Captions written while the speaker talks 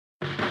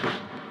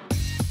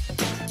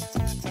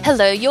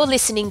Hello, you're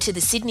listening to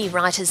the Sydney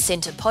Writers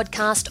Centre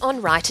podcast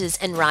on writers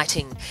and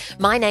writing.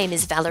 My name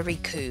is Valerie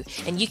Khoo,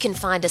 and you can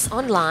find us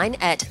online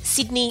at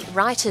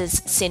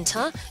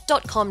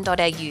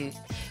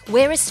sydneywriterscentre.com.au.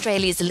 We're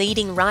Australia's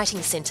leading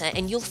writing centre,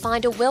 and you'll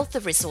find a wealth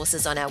of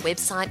resources on our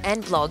website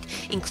and blog,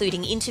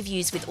 including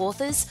interviews with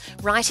authors,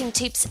 writing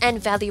tips,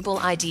 and valuable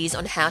ideas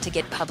on how to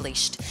get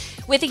published.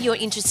 Whether you're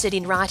interested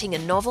in writing a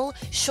novel,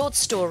 short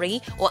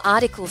story, or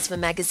articles for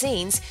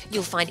magazines,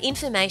 you'll find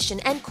information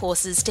and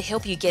courses to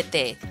help you get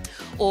there.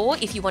 Or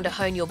if you want to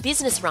hone your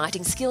business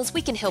writing skills,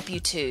 we can help you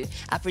too.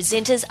 Our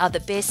presenters are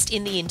the best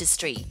in the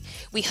industry.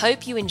 We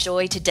hope you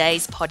enjoy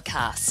today's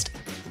podcast.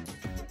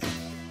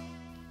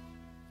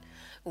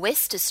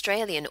 West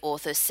Australian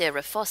author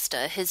Sara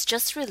Foster has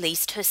just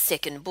released her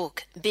second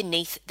book,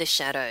 Beneath the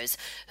Shadows.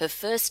 Her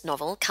first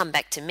novel, Come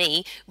Back to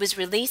Me, was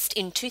released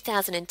in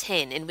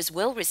 2010 and was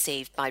well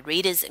received by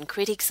readers and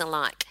critics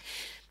alike.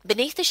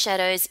 Beneath the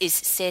Shadows is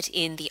set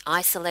in the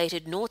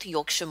isolated North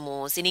Yorkshire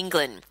moors in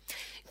England.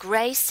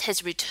 Grace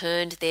has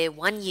returned there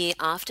 1 year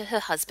after her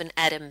husband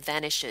Adam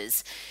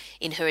vanishes.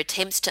 In her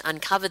attempts to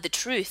uncover the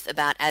truth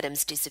about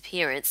Adam's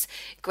disappearance,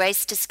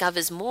 Grace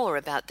discovers more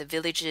about the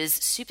village's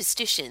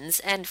superstitions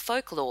and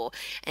folklore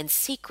and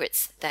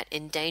secrets that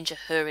endanger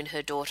her and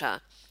her daughter.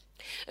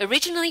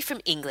 Originally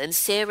from England,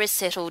 Sara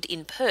settled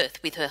in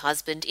Perth with her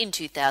husband in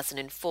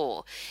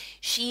 2004.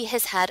 She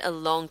has had a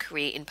long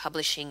career in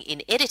publishing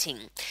in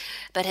editing,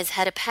 but has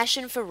had a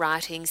passion for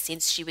writing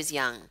since she was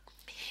young.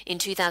 In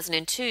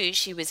 2002,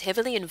 she was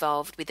heavily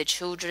involved with a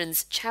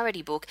children's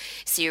charity book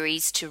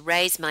series to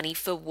raise money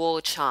for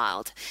War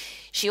Child.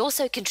 She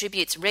also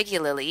contributes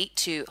regularly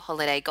to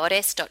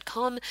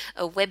holidaygoddess.com,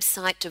 a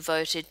website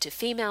devoted to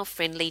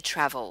female-friendly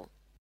travel.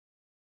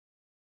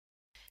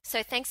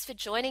 So thanks for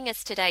joining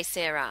us today,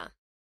 Sara.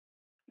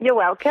 You're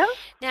welcome.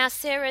 Now,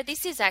 Sara,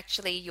 this is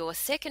actually your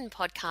second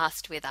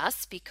podcast with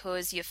us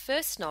because your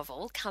first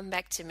novel, Come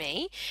Back to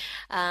Me,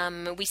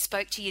 we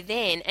spoke to you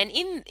then, and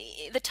in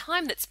the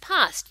time that's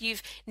passed,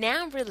 you've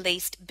now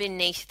released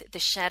Beneath the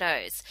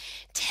Shadows.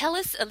 Tell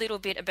us a little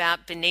bit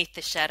about Beneath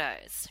the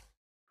Shadows.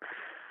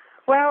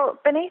 Well,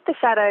 Beneath the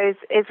Shadows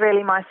is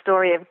really my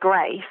story of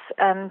Grace,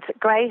 and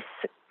Grace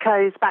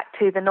goes back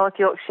to the North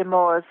Yorkshire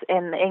moors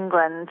in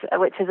England,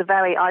 which is a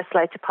very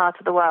isolated part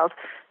of the world,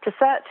 to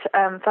search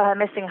for her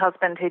missing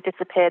husband who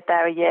disappeared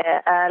there a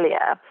year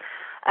earlier.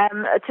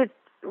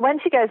 When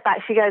she goes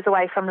back, she goes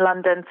away from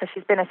London, so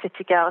she's been a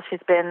city girl,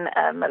 she's been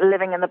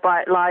living in the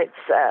bright lights,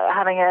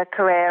 having a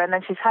career, and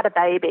then she's had a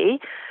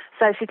baby.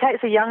 So she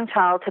takes a young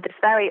child to this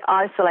very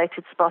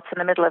isolated spot in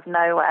the middle of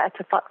nowhere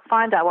to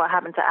find out what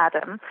happened to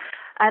Adam.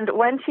 And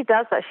when she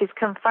does that, she's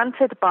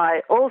confronted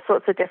by all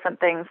sorts of different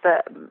things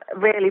that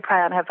really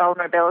prey on her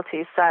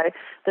vulnerabilities. So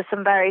there's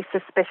some very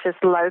suspicious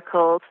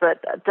locals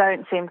that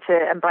don't seem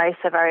to embrace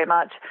her very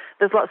much.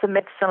 There's lots of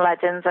myths and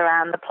legends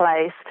around the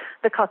place.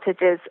 The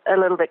cottage is a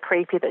little bit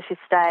creepy that she's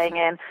staying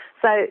in.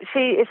 So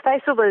she is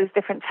faced with all these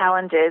different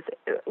challenges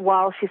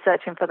while she's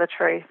searching for the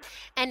truth.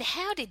 And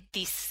how did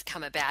this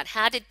come about?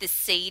 How did the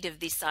seed of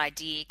this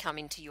idea come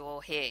into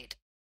your head?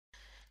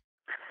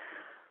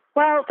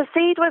 Well, the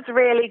seed was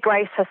really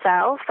Grace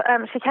herself.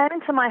 She came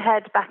into my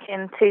head back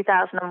in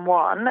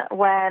 2001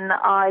 when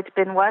I'd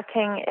been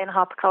working in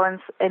HarperCollins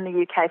in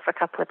the UK for a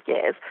couple of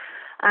years.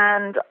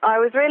 And I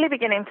was really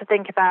beginning to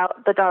think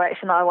about the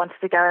direction I wanted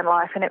to go in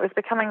life, and it was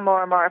becoming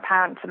more and more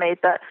apparent to me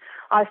that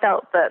I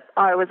felt that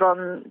I was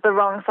on the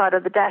wrong side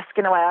of the desk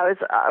in a way. I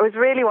was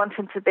really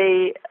wanting to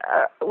be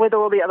with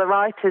all the other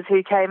writers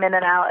who came in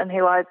and out and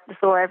who I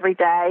saw every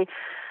day.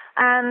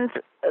 And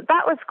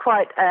that was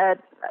quite a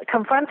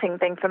confronting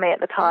thing for me at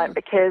the time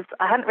because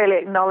I hadn't really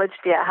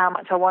acknowledged yet how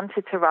much I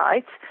wanted to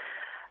write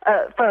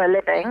for a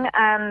living.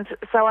 And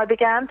so I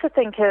began to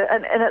think,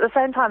 and at the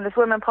same time, this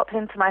woman popped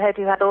into my head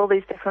who had all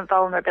these different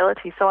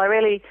vulnerabilities. So I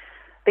really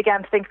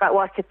began to think about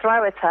what I could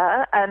throw at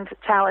her and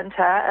challenge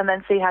her and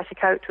then see how she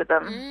coped with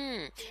them.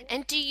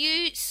 And do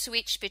you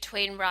switch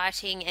between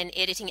writing and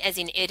editing, as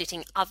in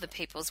editing other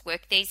people's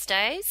work these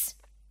days?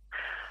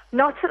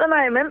 Not at the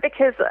moment,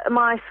 because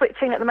my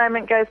switching at the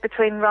moment goes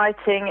between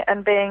writing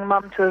and being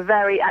mum to a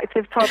very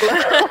active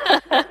toddler.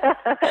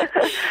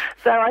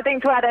 So I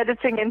think to add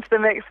editing into the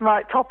mix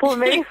might topple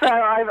me, so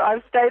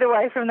I've stayed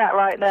away from that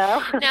right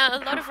now. Now,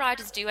 a lot of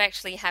writers do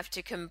actually have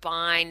to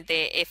combine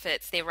their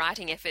efforts, their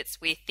writing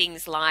efforts, with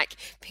things like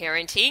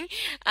parenting.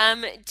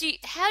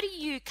 How do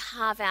you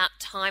carve out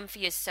time for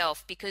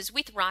yourself? Because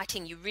with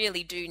writing, you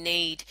really do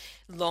need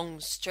long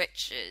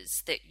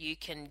stretches that you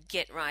can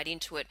get right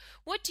into it.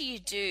 What do you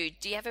do?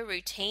 Do you have a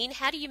routine?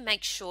 How do you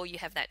make sure you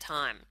have that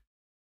time?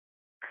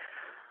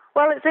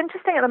 Well, it's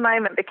interesting at the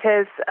moment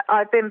because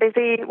I've been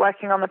busy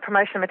working on the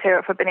promotion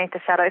material for Beneath the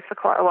Shadows for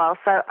quite a while,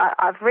 so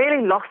I've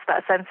really lost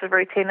that sense of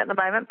routine at the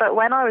moment. But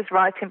when I was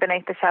writing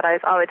Beneath the Shadows,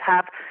 I would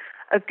have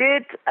a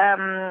good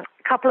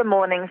couple of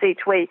mornings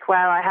each week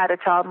where I had a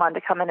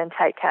childminder come in and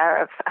take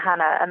care of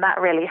Hannah, and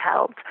that really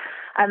helped.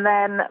 And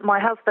then my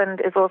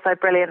husband is also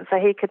brilliant, so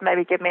he could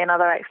maybe give me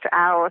another extra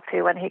hour or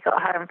two when he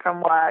got home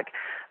from work.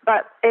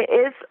 But it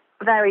is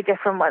very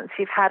different once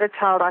you've had a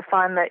child. I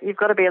find that you've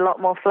got to be a lot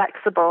more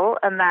flexible,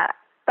 and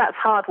that's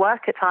hard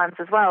work at times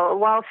as well.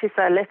 While she's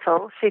so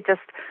little,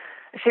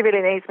 she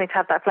really needs me to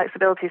have that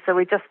flexibility, so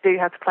we just do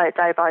have to play it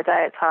day by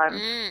day at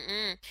times.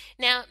 Mm-mm.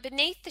 Now,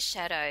 Beneath the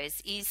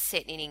Shadows is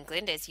set in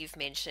England, as you've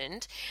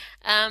mentioned.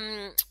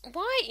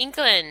 Why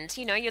England?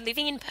 You know, you're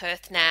living in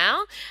Perth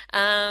now.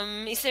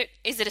 Is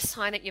it a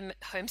sign that you're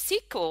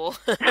homesick, or?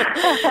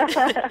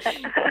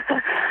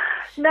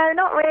 No,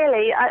 not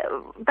really.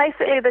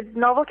 Basically, the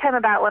novel came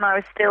about when I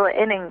was still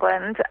in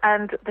England,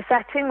 and the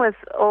setting was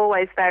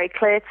always very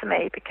clear to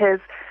me because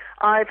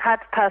I've had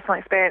personal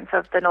experience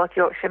of the North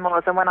Yorkshire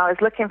moors, and when I was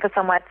looking for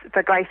somewhere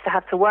for Grace to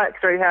have to work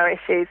through her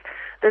issues,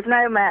 there's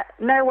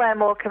nowhere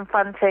more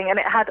confronting, and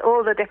it had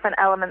all the different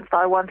elements that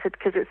I wanted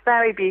because it's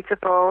very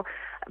beautiful,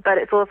 but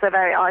it's also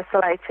very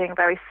isolating,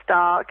 very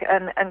stark,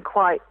 and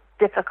quite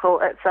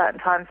difficult at certain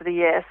times of the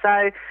year.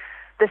 So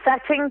the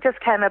setting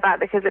just came about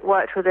because it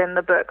worked within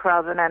the book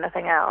rather than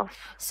anything else.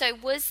 So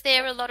was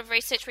there a lot of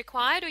research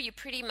required, or you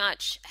pretty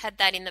much had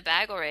that in the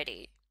bag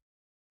already?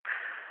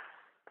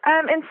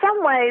 In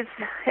some ways,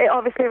 it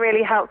obviously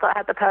really helped that I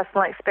had the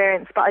personal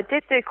experience, but I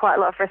did do quite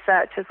a lot of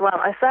research as well.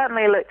 I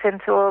certainly looked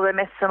into all the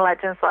myths and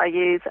legends that I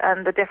use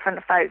and the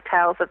different folk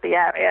tales of the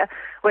area,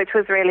 which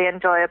was really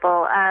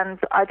enjoyable. And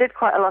I did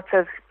quite a lot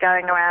of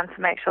going around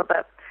to make sure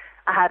that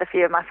I had a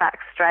few of my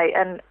facts straight,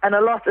 and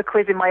a lot of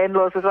quizzing my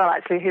in-laws as well,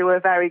 actually, who were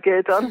very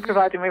good on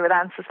providing me with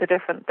answers to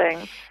different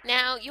things.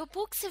 Now, your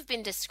books have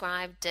been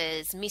described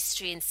as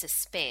mystery and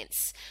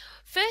suspense.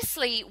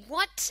 Firstly,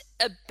 what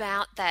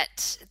about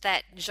that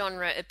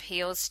genre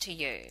appeals to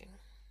you?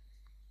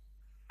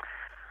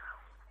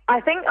 I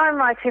think I'm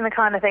writing the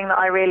kind of thing that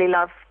I really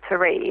love to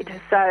read.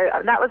 So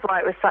that was why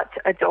it was such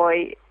a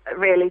joy,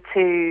 really,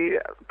 to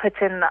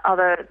put in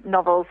other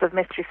novels of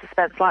mystery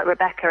suspense like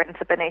Rebecca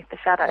into Beneath the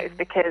Shadows,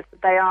 because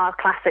they are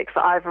classics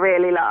that I've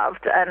really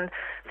loved. And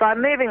so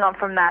I'm moving on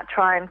from that,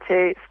 trying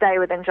to stay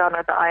within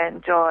genre that I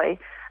enjoy.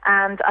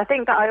 And I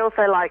think that I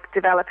also like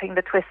developing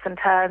the twists and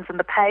turns and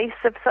the pace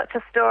of such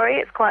a story.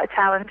 It's quite a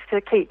challenge to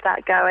keep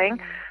that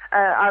going.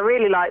 I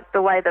really like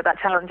the way that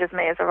challenges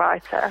me as a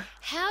writer.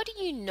 How do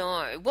you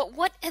know?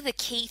 What are the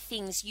key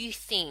things you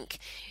think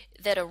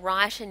that a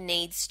writer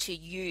needs to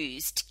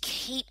use to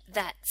keep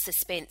that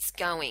suspense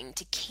going,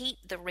 to keep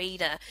the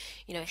reader,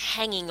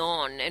 hanging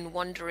on and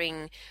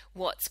wondering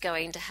what's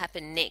going to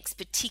happen next,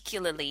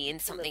 particularly in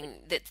something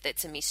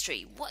that's a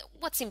mystery?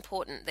 What's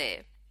important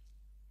there?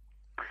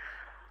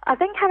 I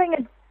think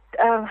having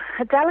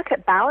a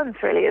delicate balance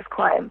really is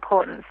quite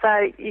important.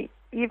 So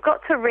you've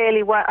got to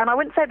really work, and I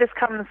wouldn't say this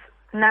comes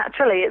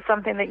naturally, it's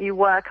something that you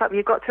work up.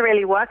 You've got to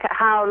really work at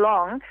how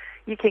long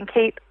you can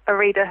keep a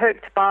reader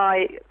hooked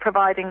by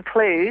providing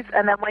clues,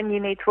 and then when you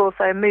need to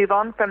also move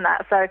on from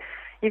that. So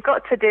you've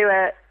got to do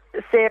a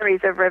series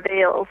of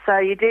reveals, so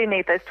you do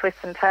need those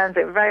twists and turns.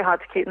 It was very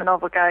hard to keep the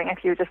novel going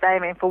if you were just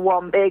aiming for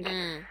one big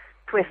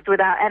twist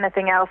without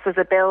anything else as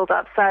a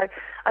build-up. So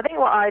I think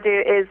what I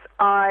do is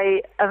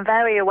I am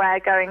very aware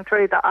going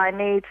through that I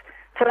need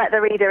to let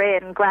the reader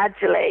in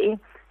gradually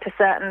to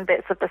certain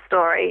bits of the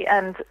story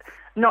and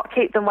not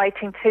keep them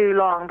waiting too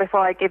long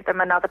before I give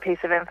them another piece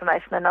of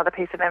information.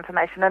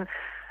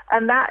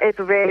 And that is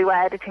really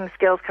where editing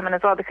skills come in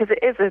as well, because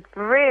it is a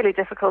really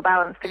difficult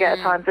balance to get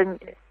at times.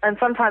 And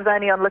sometimes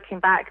only on looking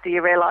back do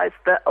you realise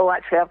that,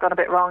 actually I've gone a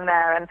bit wrong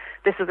there and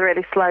this is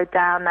really slowed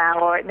down now,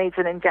 or it needs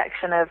an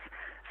injection of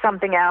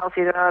something else,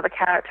 either another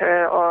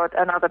character or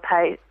another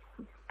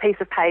piece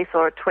of pace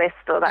or a twist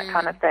or that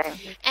kind of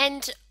thing.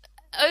 And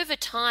over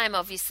time,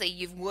 obviously,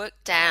 you've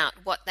worked out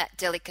what that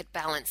delicate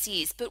balance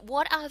is, but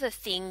what are the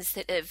things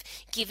that have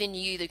given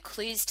you the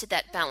clues to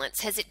that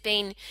balance? Has it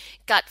been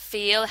gut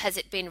feel? Has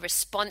it been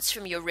response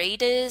from your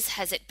readers?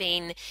 Has it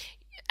been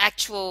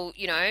actual,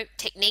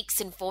 techniques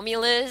and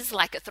formulas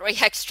like a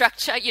 3-act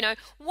structure?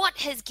 What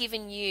has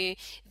given you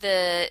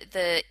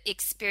the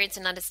experience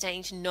and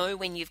understanding to know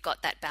when you've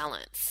got that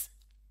balance?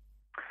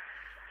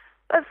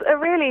 That's a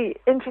really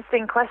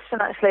interesting question,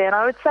 actually, and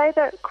I would say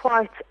that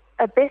quite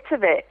a bit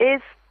of it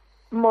is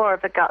more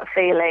of a gut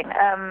feeling,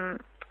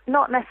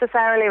 not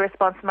necessarily a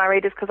response to my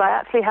readers, because I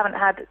actually haven't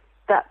had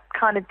that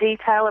kind of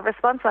detail of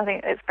response. I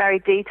think it's very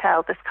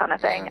detailed, this kind of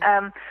thing.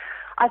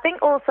 I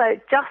think also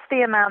just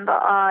the amount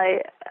that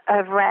I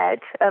have read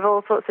of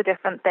all sorts of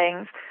different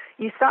things,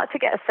 you start to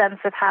get a sense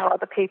of how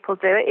other people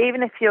do it,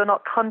 even if you're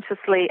not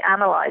consciously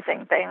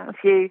analysing things.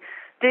 You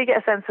do get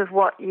a sense of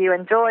what you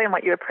enjoy and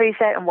what you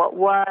appreciate and what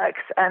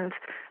works, and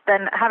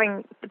then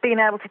having been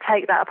able to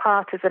take that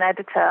apart as an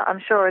editor,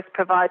 I'm sure has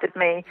provided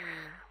me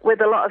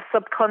with a lot of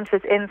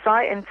subconscious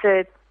insight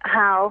into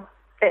how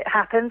it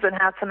happens and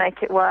how to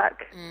make it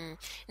work.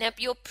 Now,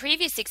 your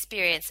previous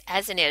experience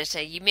as an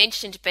editor, you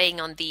mentioned being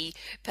on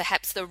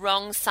perhaps the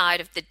wrong side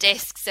of the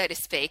desk, so to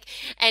speak,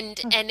 and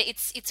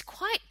it's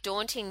quite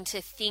daunting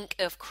to think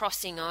of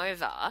crossing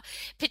over,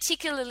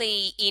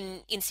 particularly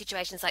in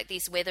situations like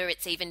this, whether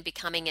it's even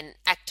becoming an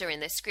actor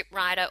and the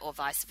scriptwriter or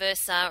vice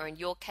versa, or in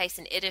your case,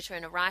 an editor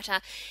and a writer.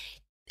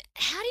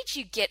 How did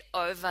you get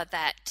over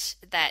that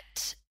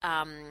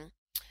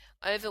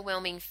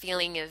overwhelming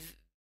feeling of,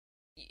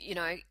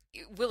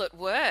 will it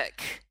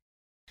work?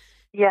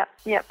 Yeah,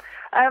 yeah.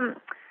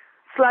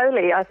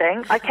 Slowly, I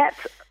think. I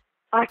kept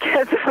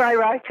my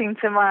writing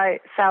to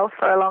myself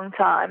for a long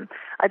time.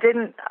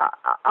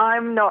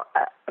 I'm not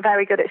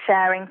very good at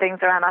sharing things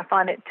around. I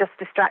find it just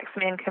distracts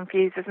me and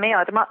confuses me.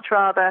 I'd much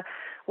rather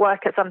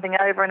work at something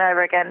over and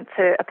over again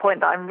to a point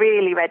that I'm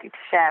really ready to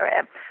share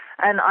it.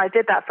 And I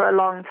did that for a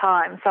long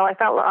time. So I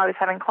felt that I was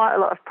having quite a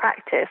lot of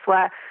practice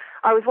where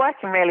I was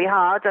working really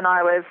hard and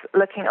I was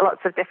looking at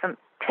lots of different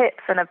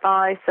tips and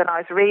advice, and I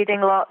was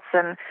reading lots,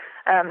 and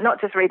not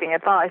just reading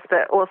advice,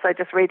 but also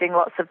just reading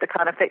lots of the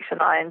kind of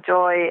fiction I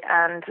enjoy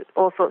and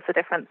all sorts of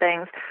different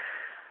things.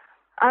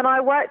 And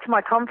I worked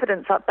my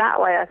confidence up that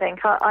way, I think.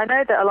 I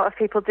know that a lot of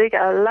people do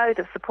get a load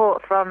of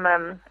support from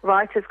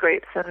writers'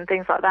 groups and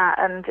things like that,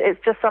 and it's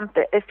just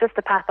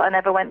a path that I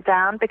never went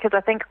down, because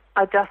I think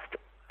it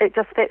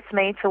just fits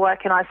me to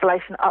work in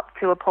isolation up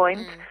to a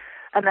point.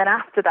 And then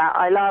after that,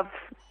 I love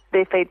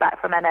the feedback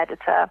from an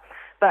editor.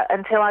 But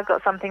until I've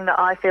got something that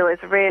I feel is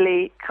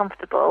really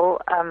comfortable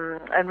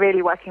and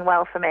really working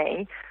well for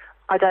me,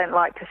 I don't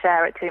like to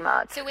share it too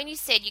much. So when you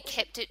said you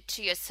kept it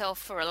to yourself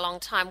for a long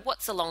time,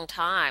 what's a long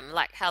time?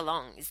 Like, how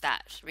long is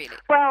that, really?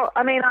 Well,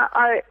 I mean,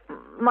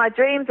 my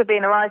dreams of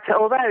being a writer,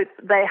 although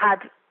they had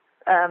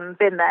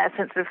been there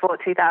since before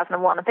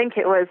 2001, I think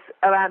it was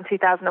around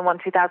 2001,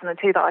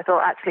 2002 that I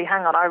thought, actually,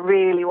 hang on, I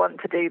really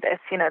want to do this.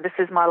 This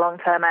is my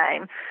long-term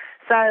aim.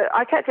 So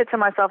I kept it to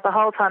myself the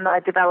whole time that I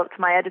developed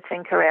my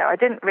editing career. I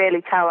didn't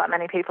really tell that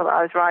many people that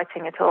I was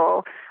writing at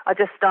all. I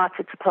just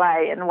started to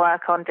play and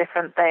work on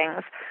different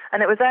things.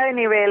 And it was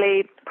only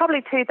really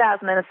probably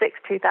 2006,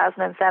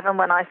 2007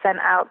 when I sent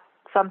out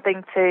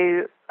something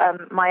to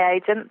my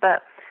agent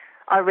that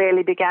I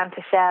really began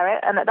to share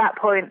it. And at that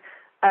point,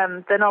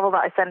 the novel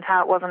that I sent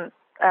out wasn't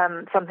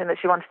something that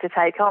she wanted to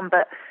take on,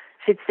 but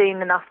she'd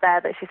seen enough there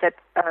that she said,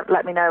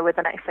 let me know with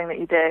the next thing that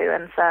you do.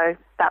 And so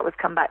that was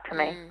come back to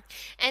me.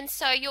 And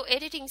so your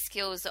editing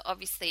skills are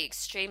obviously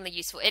extremely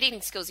useful.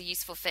 Editing skills are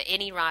useful for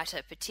any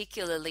writer,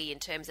 particularly in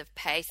terms of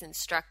pace and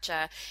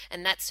structure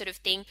and that sort of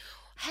thing.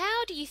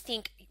 How do you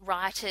think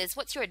writers,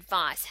 what's your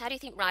advice? How do you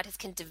think writers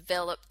can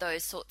develop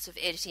those sorts of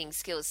editing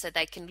skills so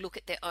they can look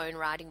at their own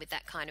writing with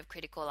that kind of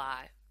critical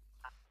eye?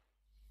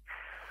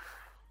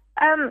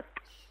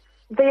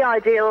 The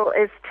ideal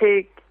is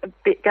to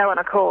go on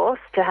a course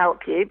to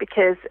help you,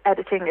 because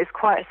editing is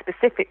quite a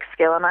specific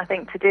skill, and I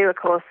think to do a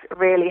course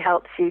really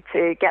helps you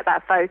to get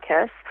that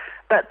focus.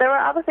 But there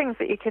are other things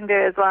that you can do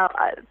as well.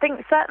 I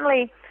think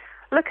certainly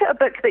look at a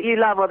book that you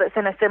love or that's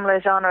in a similar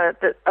genre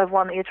of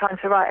one that you're trying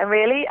to write and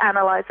really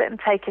analyse it and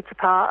take it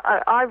apart.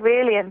 I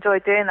really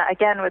enjoyed doing that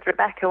again with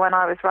Rebecca when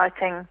I was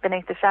writing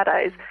Beneath the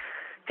Shadows,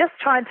 just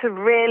trying to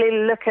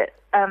really look at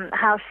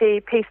how she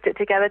pieced it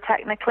together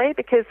technically,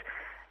 because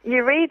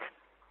you read,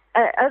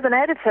 as an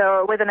editor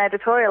or with an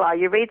editorial eye,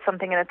 you read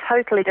something in a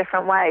totally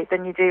different way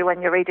than you do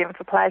when you're reading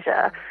for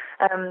pleasure.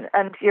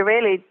 And you're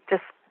really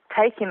just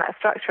taking that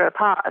structure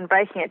apart and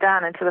breaking it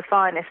down into the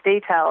finest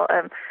detail.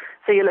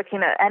 So you're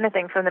looking at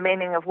anything from the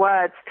meaning of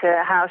words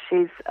to how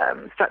she's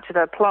structured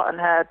her plot and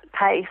her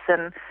pace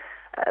and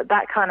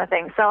that kind of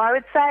thing. So I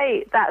would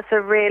say that's a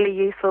really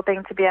useful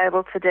thing to be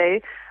able to do.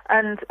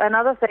 And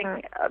another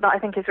thing that I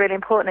think is really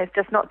important is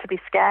just not to be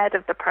scared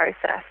of the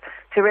process,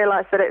 to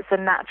realise that it's a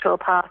natural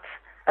part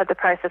of the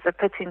process of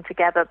putting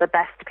together the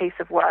best piece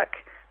of work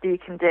that you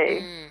can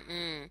do.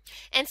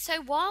 And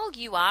so while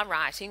you're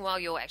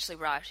actually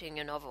writing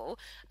a novel,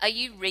 are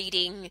you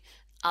reading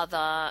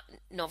other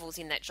novels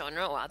in that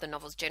genre or other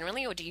novels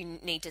generally, or do you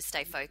need to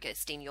stay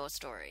focused in your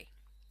story?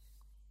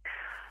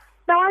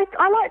 No,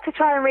 I like to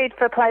try and read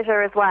for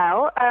pleasure as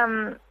well.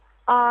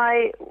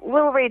 I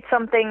will read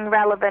something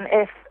relevant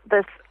if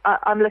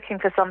I'm looking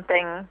for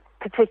something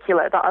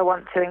particular that I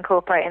want to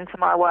incorporate into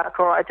my work,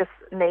 or I just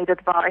need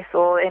advice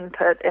or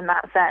input in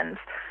that sense.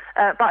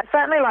 But I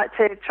certainly like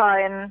to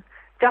try and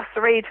just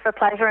read for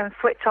pleasure and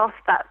switch off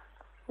that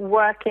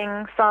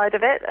working side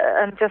of it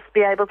and just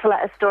be able to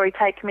let a story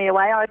take me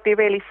away. I'd be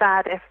really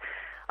sad if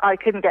I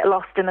couldn't get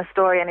lost in a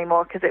story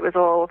anymore, because it was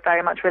all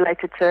very much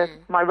related to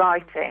my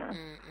writing.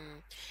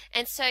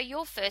 And so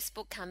your first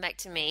book, Come Back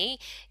to Me,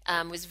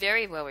 was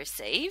very well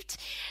received.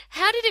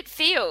 How did it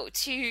feel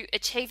to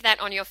achieve that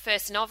on your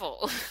first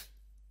novel?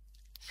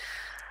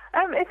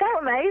 It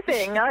felt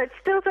amazing. I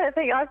still don't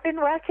think I've been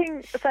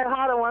working so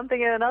hard on one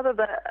thing and another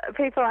that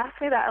people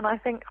ask me that and I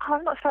think,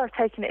 I'm not sure I've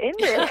taken it in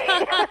really.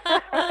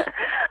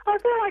 I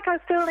feel like I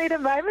still need a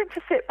moment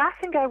to sit back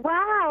and go,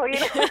 wow.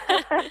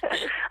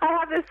 I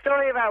have this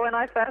story about when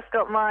I first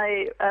got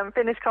my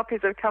finished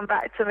copies of Come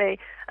Back to Me,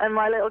 and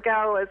my little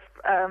girl was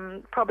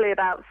probably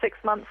about 6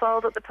 months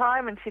old at the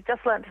time, and she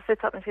just learned to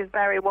sit up and she was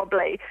very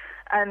wobbly.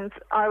 and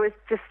I was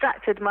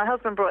distracted. My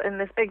husband brought in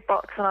this big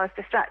box, and I was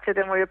distracted,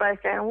 and we were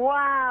both going,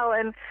 wow,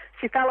 and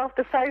she fell off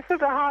the sofa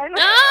behind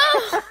me.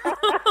 Oh!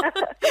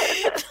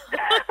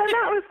 And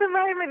that was the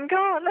moment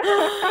gone.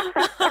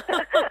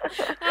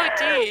 Oh,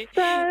 dear.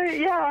 So,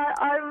 yeah,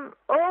 I'm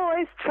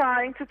always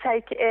trying to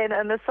take it in,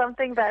 and there's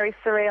something very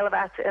surreal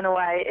about it in a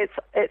way.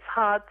 It's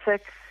hard to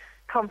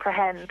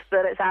comprehend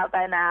that it's out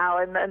there now,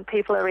 and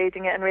people are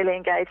reading it and really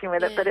engaging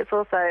with it, but it's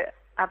also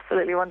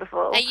absolutely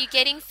wonderful. Are you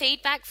getting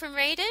feedback from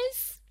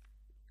readers?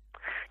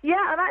 Yeah,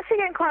 I'm actually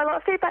getting quite a lot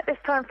of feedback this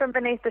time from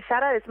Beneath the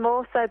Shadows,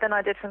 more so than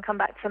I did from Come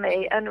Back to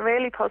Me, and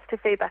really positive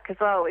feedback as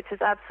well, which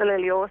is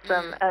absolutely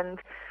awesome. And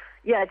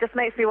yeah, it just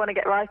makes me want to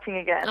get writing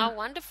again. Oh,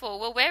 wonderful.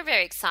 Well, we're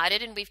very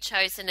excited, and we've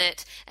chosen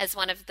it as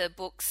one of the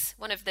books,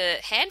 one of the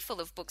handful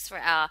of books for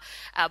our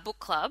book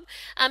club.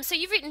 So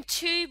you've written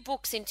 2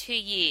 books in 2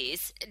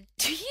 years.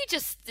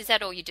 Is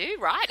that all you do,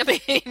 right? I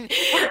mean,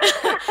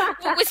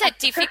 was that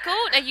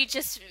difficult? Are you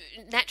just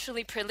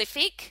naturally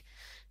prolific?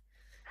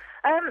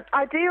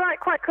 I do write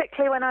quite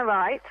quickly when I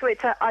write, which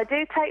I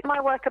do take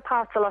my work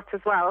apart a lot as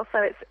well,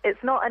 so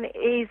it's not an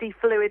easy,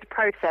 fluid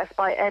process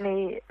by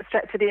any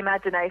stretch of the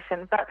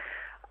imagination. But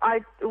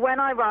when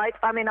I write,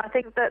 I mean, I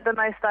think that the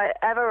most I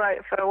ever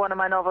wrote for one of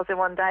my novels in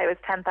one day was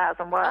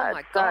 10,000 words. Oh,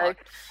 my God.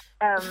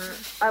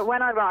 So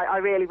when I write, I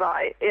really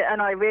write,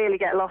 and I really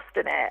get lost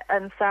in it.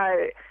 And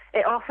so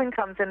it often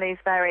comes in these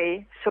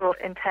very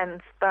short,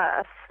 intense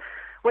bursts,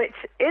 which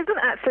isn't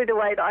actually the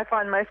way that I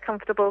find most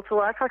comfortable to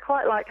work. I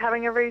quite like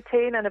having a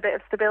routine and a bit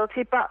of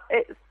stability, but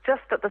it's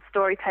just that the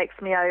story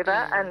takes me over,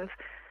 and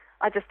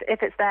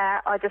if it's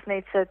there, I just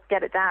need to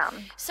get it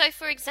down. So,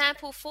 for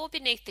example, for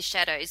Beneath the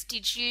Shadows,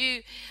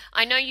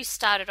 I know you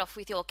started off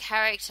with your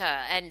character,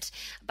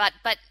 but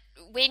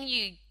when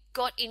you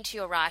got into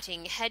your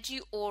writing, had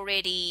you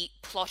already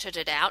plotted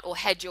it out, or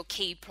had your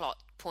key plot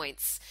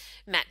points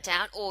mapped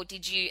out, or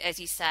did you, as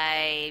you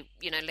say,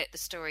 let the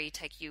story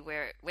take you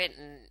where it went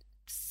and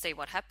see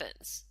what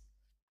happens?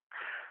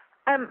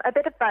 A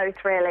bit of both,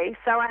 really.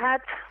 So I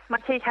had my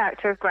key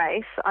character of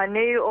Grace. I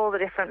knew all the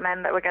different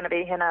men that were going to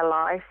be in her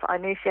life. I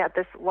knew she had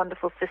this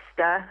wonderful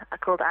sister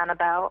called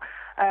Annabelle.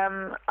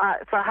 So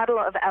I had a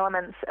lot of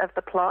elements of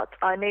the plot.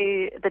 I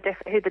knew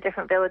who the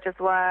different villagers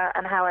were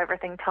and how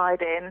everything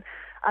tied in.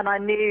 And I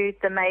knew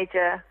the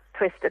major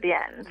twist at the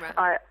end.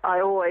 Right.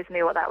 I always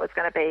knew what that was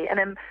going to be. And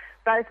in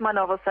both my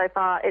novels so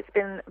far, it's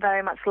been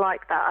very much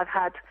like that. I've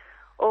had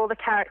all the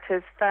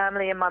characters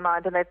firmly in my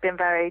mind, and they've been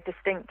very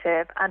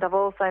distinctive, and I've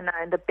also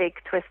known the big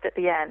twist at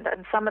the end,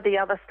 and some of the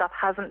other stuff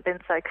hasn't been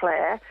so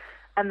clear,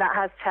 and that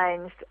has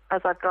changed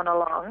as I've gone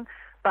along,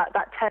 but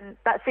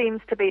that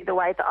seems to be the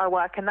way that I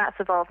work, and that's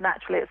evolved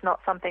naturally. It's not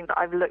something that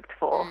I've looked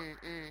for.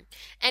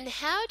 And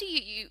how do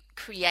you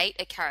create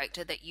a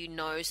character that you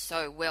know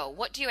so well?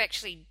 What do you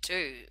actually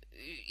do?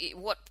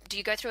 What do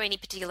you go through any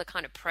particular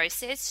kind of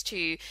process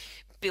to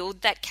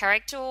build that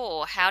character,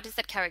 or how does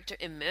that character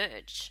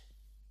emerge?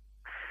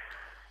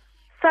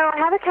 So I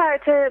have a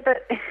character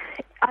that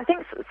I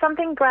think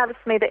something grabs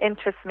me that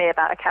interests me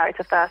about a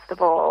character first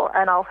of all,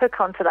 and I'll hook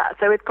onto that.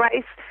 So with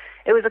Grace,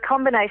 it was a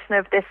combination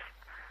of this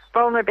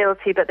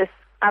vulnerability but this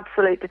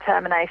absolute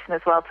determination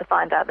as well to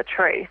find out the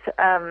truth.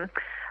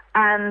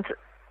 And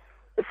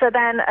so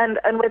then, and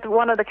with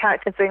one of the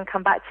characters being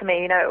Come Back to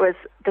Me, it was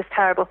this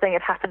terrible thing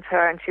had happened to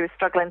her and she was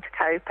struggling to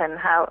cope, and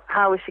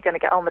how was she going to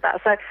get on with that?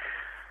 So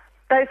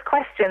those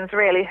questions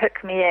really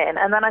hook me in.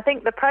 And then I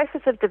think the process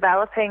of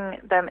developing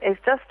them is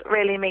just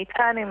really me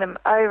turning them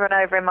over and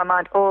over in my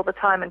mind all the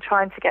time and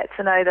trying to get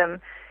to know them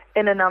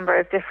in a number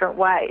of different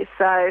ways.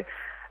 So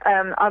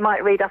I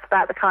might read up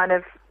about the kind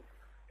of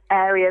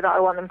area that I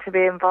want them to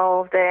be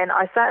involved in.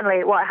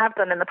 What I have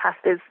done in the past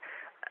is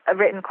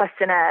written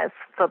questionnaires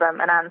for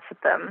them and answered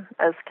them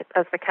as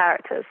the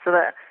characters, so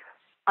that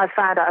I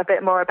found out a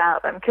bit more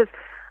about them. Because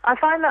I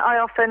find that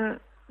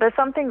there's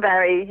something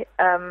very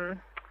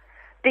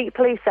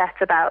deeply set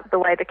about the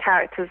way the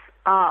characters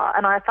are,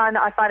 and I find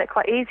it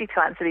quite easy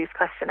to answer these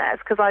questionnaires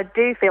because I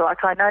do feel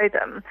like I know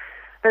them,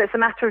 but it's a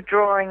matter of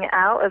drawing it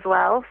out as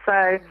well.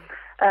 So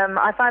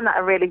I find that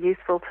a really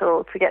useful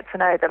tool to get to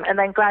know them, and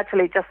then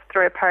gradually, just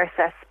through a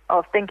process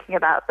of thinking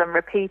about them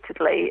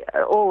repeatedly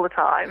all the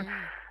time,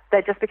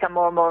 they just become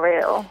more and more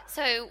real.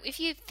 So if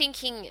you're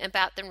thinking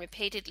about them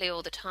repeatedly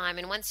all the time,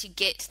 and once you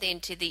get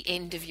then to the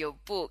end of your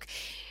book,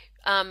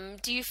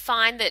 do you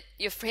find that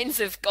your friends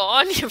have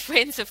gone, your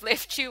friends have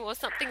left you, or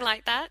something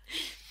like that?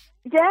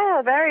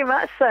 Yeah, very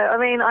much so. I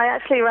mean, I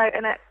actually wrote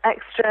an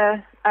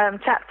extra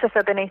chapter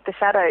for Beneath the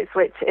Shadows,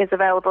 which is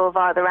available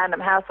via the Random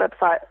House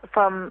website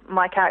from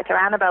my character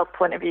Annabelle's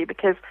point of view,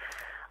 because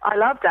I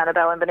loved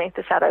Annabelle in Beneath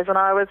the Shadows, and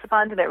I was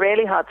finding it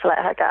really hard to let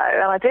her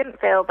go. And I didn't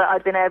feel that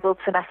I'd been able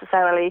to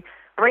necessarily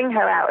bring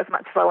her out as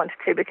much as I wanted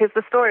to, because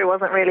the story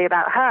wasn't really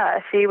about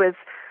her. She was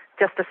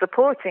just a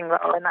supporting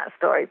role in that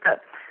story.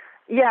 But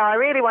yeah, I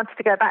really wanted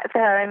to go back to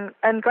her,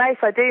 and Grace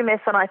I do miss,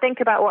 and I think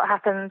about what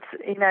happened,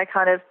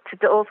 kind of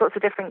to all sorts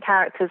of different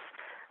characters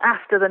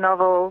after the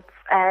novel's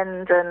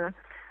end, and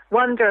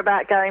wonder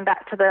about going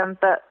back to them,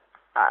 but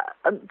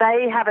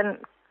they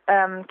haven't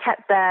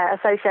kept their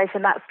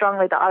association that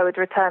strongly that I would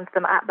return to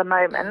them at the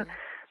moment,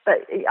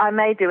 but I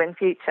may do in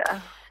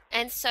future.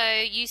 And so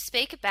you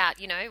speak about,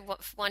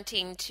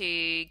 wanting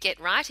to get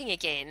writing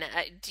again.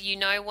 Do you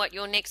know what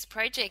your next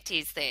project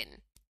is then?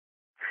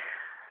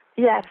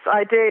 Yes,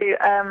 I do.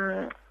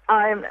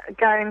 I'm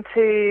going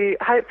to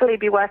hopefully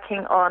be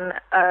working on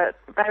a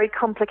very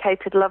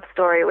complicated love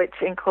story which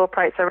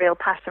incorporates a real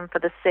passion for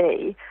the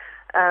sea.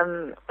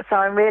 So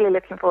I'm really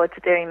looking forward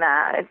to doing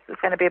that.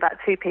 It's going to be about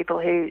two people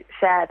who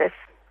share this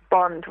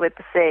bond with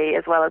the sea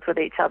as well as with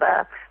each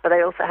other, but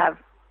they also have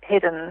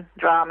hidden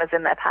dramas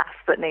in their past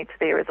that need to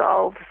be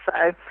resolved.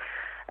 So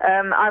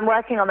I'm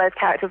working on those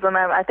characters at the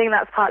moment. I think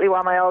that's partly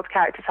why my old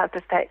characters have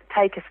to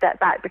take a step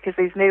back, because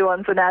these new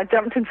ones are now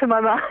jumped into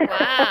my mind.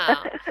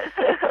 Wow.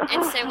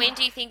 And so when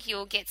do you think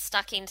you'll get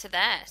stuck into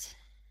that?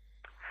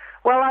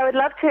 Well, I would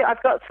love to.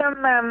 I've got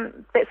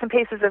some bits and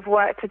pieces of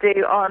work to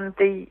do on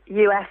the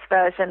US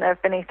version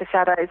of Beneath the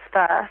Shadows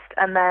first,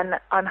 and then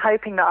I'm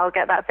hoping that I'll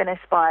get that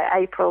finished by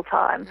April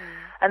time.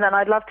 And then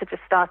I'd love to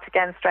just start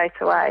again straight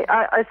away.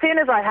 As soon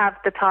as I have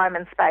the time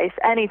and space,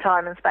 any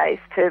time and space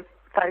to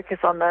focus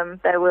on them,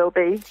 there will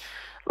be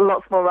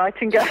lots more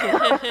writing going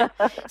on.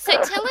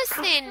 So tell us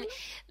then,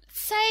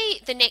 say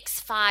the next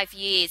 5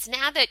 years,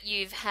 now that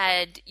you've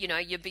had,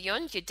 you're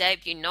beyond your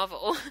debut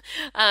novel,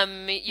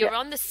 you're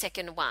on the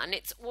second one,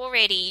 it's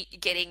already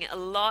getting a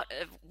lot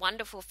of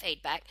wonderful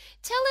feedback.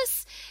 Tell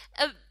us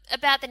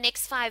about the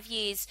next 5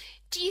 years.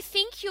 Do you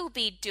think you'll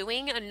be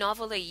doing a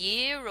novel a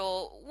year,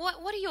 or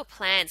what are your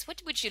plans?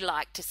 What would you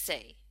like to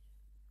see?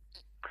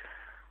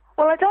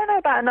 Well, I don't know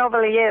about a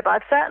novel a year, but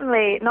I've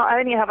certainly, not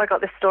only have I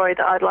got this story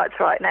that I'd like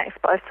to write next,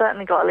 but I've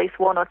certainly got at least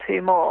one or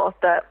two more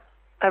that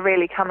are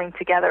really coming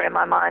together in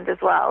my mind as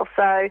well.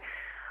 So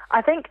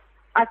I think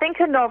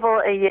a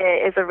novel a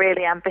year is a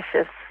really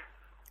ambitious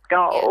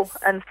goal. Yes.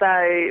 And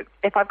so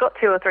if I've got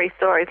 2 or 3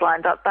 stories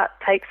lined up, that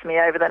takes me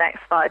over the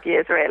next 5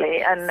 years, really.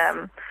 Yes. And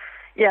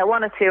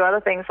one or two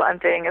other things that I'm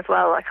doing as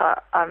well. Like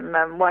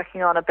I'm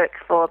working on a book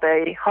for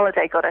the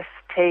Holiday Goddess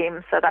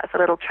team, so that's a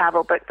little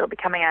travel book that'll be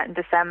coming out in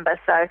December.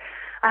 So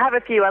I have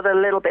a few other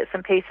little bits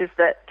and pieces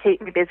that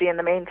keep me busy in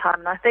the meantime.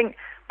 And I think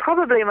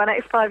probably my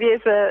next 5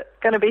 years are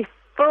going to be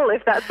full,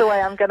 if that's the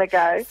way I'm going to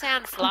go.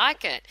 Sounds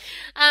like it.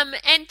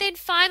 And then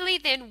finally,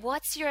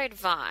 what's your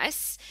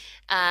advice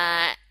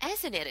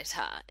as an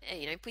editor,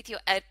 with your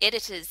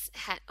editor's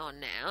hat on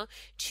now,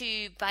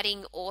 to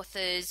budding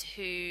authors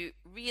who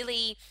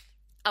really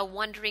are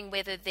wondering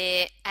whether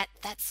they're at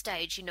that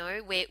stage,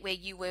 where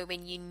you were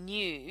when you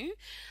knew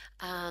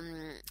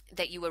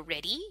that you were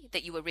ready,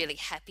 that you were really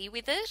happy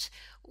with it?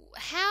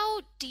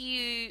 How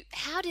do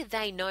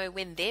they know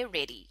when they're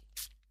ready?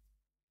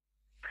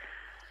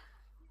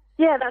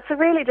 Yeah, that's a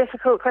really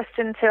difficult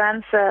question to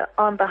answer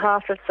on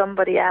behalf of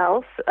somebody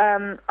else.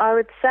 I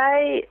would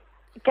say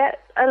get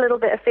a little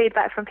bit of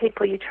feedback from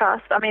people you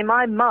trust. I mean,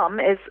 my mum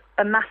is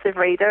a massive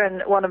reader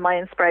and one of my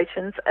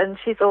inspirations, and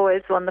she's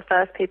always one of the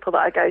first people that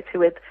I go to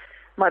with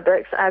my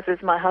books, as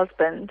is my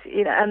husband,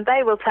 and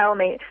they will tell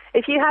me,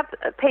 if you have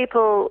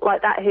people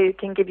like that who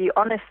can give you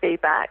honest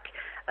feedback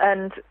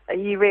and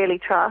you really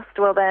trust,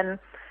 well then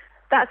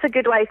that's a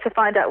good way to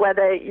find out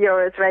whether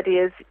you're as ready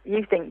as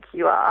you think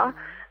you are.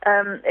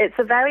 It's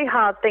a very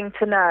hard thing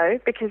to know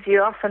because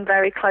you're often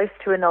very close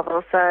to a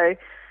novel, so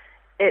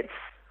it's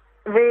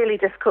really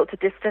difficult to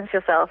distance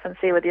yourself and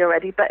see whether you're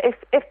ready. But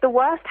if the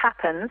worst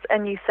happens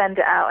and you send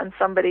it out and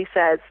somebody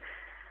says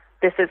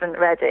this isn't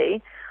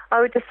ready, I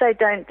would just say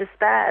don't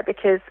despair,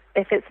 because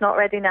if it's not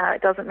ready now,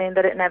 it doesn't mean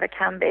that it never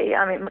can be.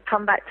 I mean,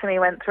 Come Back to Me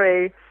went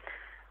through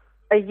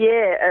a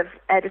year of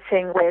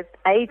editing with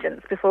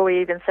agents before we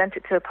even sent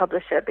it to a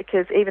publisher,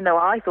 because even though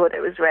I thought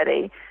it was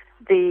ready,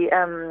 the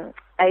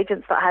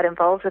agents that I had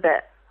involved with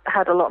it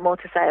had a lot more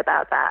to say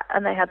about that,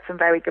 and they had some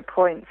very good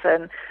points.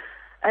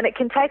 And it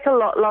can take a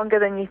lot longer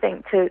than you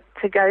think to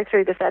go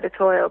through this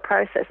editorial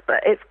process,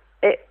 but it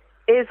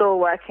is all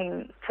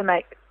working to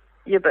make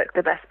your book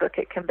the best book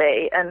it can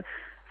be. And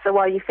so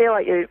while you feel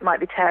like you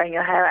might be tearing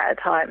your hair out at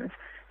times,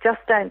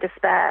 just don't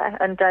despair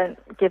and don't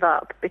give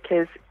up,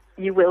 because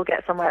you will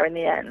get somewhere in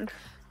the end.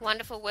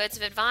 Wonderful words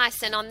of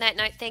advice. And on that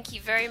note, thank you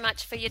very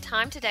much for your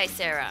time today,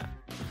 Sara.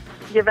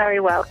 You're very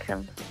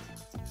welcome.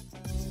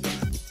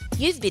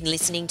 You've been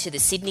listening to the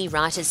Sydney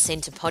Writers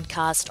Centre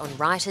podcast on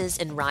writers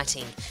and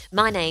writing.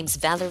 My name's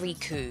Valerie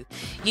Khoo.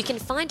 You can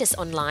find us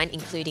online,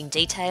 including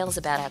details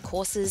about our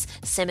courses,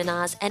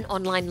 seminars and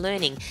online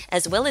learning,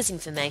 as well as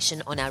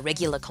information on our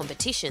regular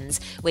competitions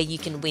where you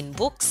can win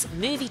books,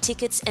 movie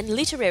tickets and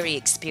literary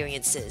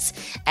experiences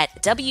at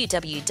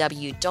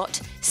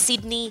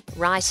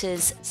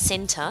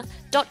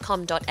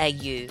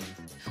www.sydneywriterscentre.com.au,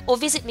 or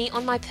visit me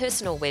on my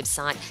personal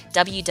website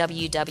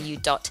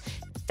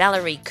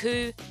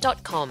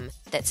www.valeriekoo.com.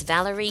 That's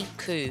Valerie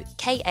Khoo,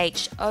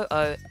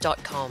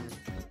 KHOO.com.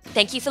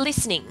 Thank you for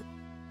listening.